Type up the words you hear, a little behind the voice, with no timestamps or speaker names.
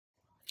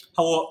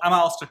Hello, I'm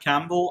Alastair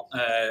Campbell.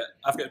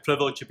 I've got the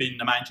privilege of being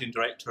the Managing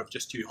Director of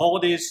Just You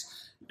Holidays.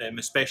 I'm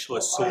a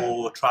specialist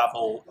solo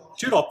travel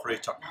tour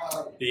operator.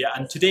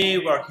 And today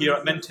we're here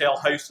at Mintel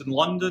House in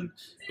London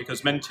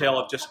because Mintel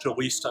have just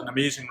released an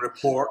amazing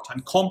report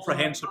and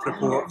comprehensive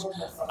report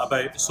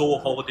about the solo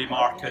holiday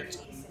market.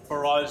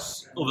 For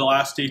us, over the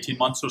last 18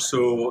 months or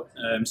so,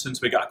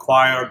 since we got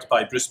acquired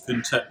by Bruce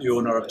Puntett, the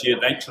owner of G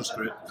Adventures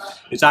Group,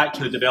 is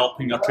actually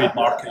developing a trade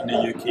market in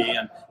the UK,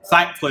 and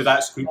thankfully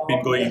that's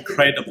been going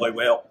incredibly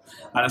well.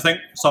 And I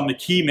think some of the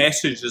key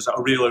messages that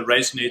are really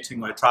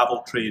resonating with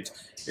travel trade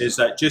is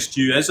that Just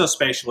You is a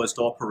specialist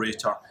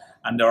operator,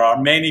 and there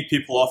are many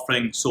people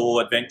offering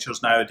solo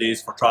adventures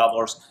nowadays for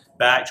travellers,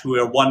 but actually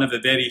we're one of the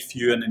very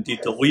few, and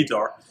indeed the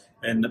leader,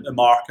 in the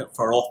market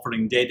for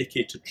offering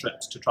dedicated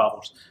trips to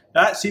travellers.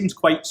 That seems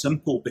quite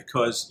simple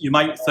because you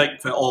might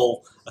think that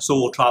all a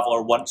solo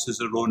traveller wants is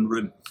their own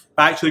room.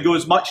 But actually it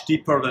goes much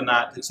deeper than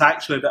that. It's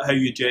actually about how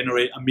you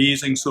generate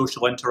amazing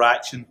social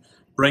interaction,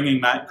 bringing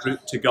that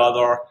group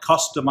together,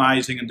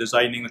 customising and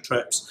designing the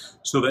trips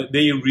so that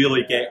they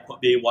really get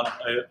what they want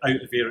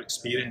out of their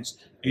experience,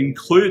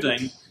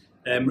 including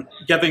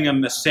giving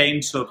them the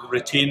sense of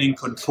retaining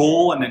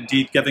control and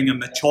indeed giving them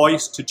the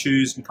choice to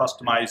choose and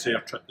customise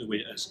their trip the way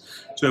it is.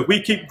 So if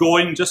we keep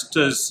going, just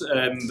as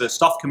the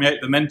stuff coming out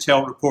of the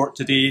Mintel report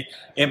today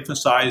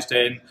emphasised,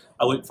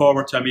 I look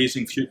forward to an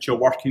amazing future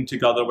working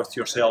together with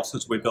yourselves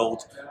as we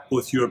build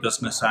both your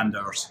business and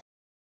ours.